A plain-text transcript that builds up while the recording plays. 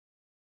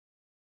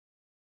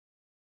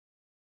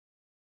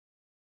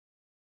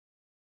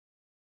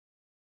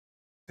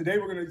Today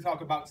we're going to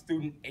talk about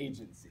student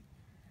agency.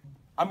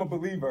 I'm a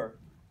believer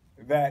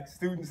that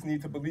students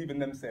need to believe in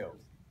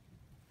themselves,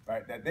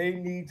 right? That they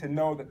need to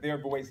know that their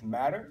voice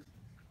matters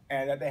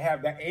and that they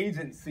have the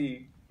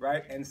agency,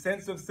 right, and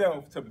sense of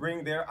self to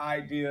bring their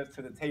ideas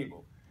to the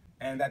table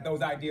and that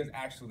those ideas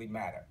actually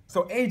matter.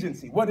 So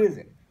agency, what is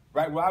it?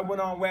 Right? Well, I went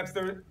on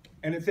Webster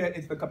and it said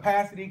it's the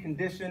capacity,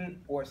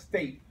 condition, or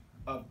state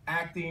of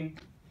acting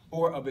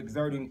or of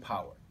exerting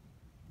power.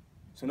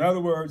 So in other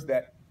words,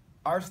 that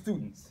our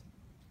students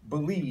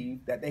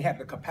believe that they have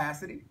the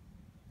capacity,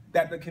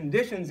 that the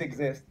conditions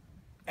exist,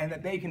 and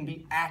that they can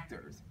be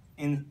actors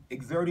in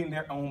exerting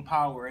their own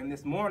power. And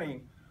this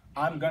morning,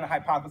 I'm going to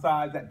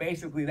hypothesize that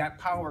basically that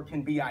power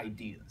can be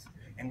ideas.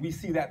 And we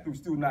see that through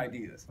student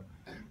ideas.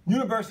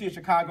 University of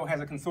Chicago has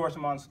a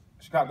consortium on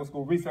Chicago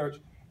School Research,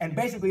 and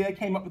basically they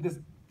came up with this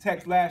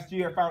text last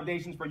year,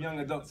 Foundations for Young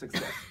Adult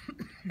Success.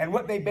 And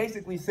what they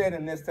basically said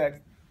in this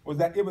text was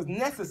that it was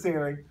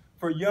necessary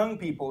for young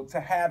people to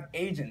have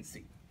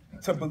agency,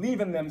 to believe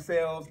in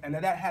themselves, and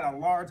that had a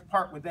large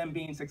part with them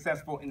being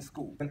successful in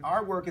school. And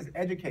our work as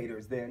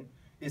educators then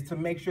is to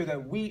make sure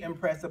that we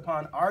impress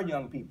upon our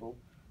young people,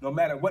 no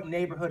matter what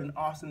neighborhood in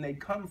Austin they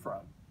come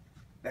from,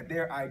 that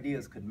their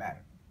ideas could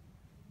matter.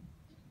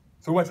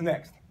 So what's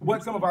next?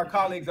 What some of our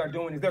colleagues are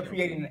doing is they're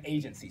creating an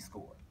agency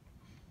score.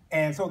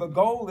 And so the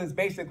goal is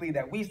basically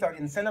that we start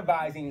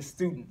incentivizing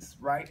students,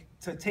 right,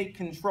 to take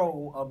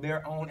control of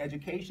their own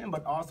education,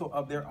 but also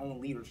of their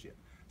own leadership,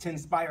 to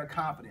inspire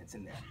confidence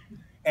in them.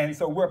 And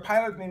so we're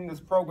piloting this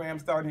program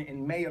starting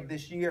in May of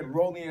this year and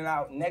rolling it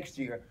out next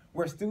year,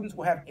 where students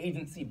will have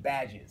agency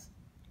badges.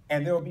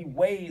 And there will be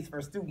ways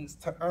for students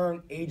to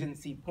earn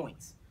agency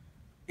points.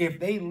 If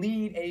they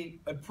lead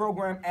a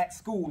program at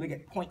school, they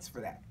get points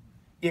for that.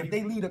 If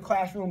they lead a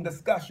classroom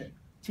discussion,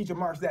 teacher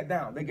marks that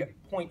down, they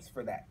get points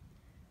for that.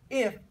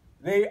 If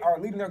they are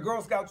leading their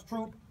Girl Scouts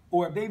troop,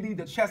 or if they lead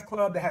the chess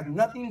club that has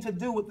nothing to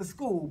do with the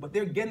school, but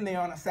they're getting there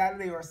on a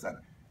Saturday or a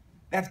Sunday,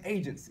 that's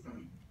agency.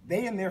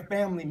 They and their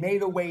family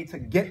made a way to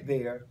get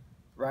there,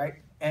 right?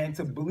 And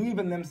to believe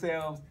in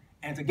themselves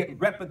and to get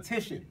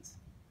repetitions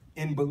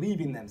in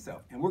believing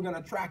themselves. And we're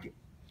gonna track it.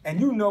 And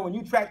you know, when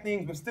you track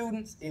things with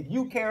students, if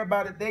you care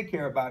about it, they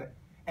care about it.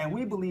 And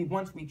we believe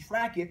once we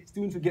track it,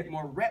 students will get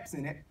more reps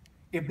in it.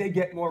 If they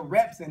get more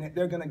reps in it,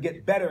 they're gonna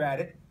get better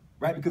at it,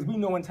 right? Because we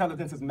know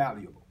intelligence is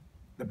malleable.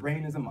 The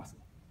brain is a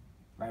muscle,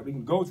 right? We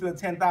can go to the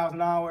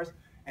 10,000 hours,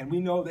 and we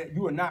know that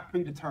you are not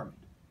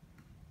predetermined.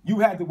 You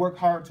had to work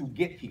hard to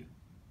get here.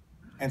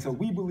 And so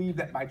we believe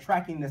that by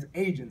tracking this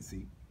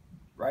agency,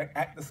 right,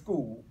 at the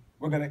school,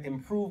 we're gonna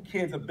improve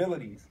kids'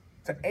 abilities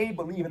to A,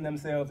 believe in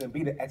themselves, and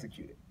B, to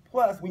execute it.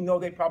 Plus, we know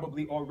they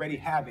probably already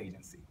have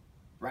agency,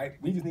 right?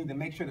 We just need to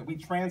make sure that we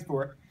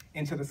transfer it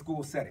into the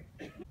school setting.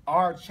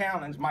 Our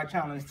challenge, my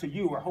challenge to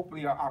you, or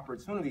hopefully our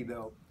opportunity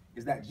though,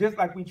 is that just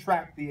like we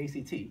track the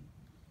ACT,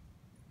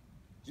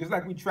 just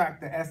like we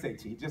track the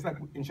SAT, just like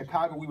in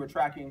Chicago we were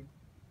tracking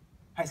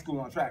high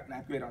school on track,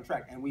 ninth grade on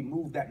track, and we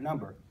moved that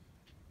number.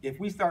 If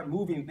we start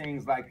moving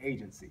things like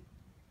agency,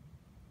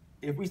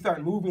 if we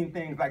start moving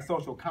things like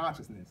social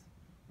consciousness,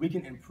 we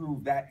can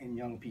improve that in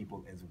young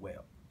people as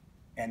well.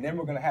 And then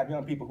we're gonna have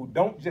young people who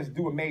don't just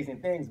do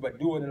amazing things, but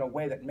do it in a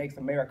way that makes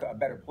America a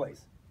better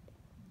place.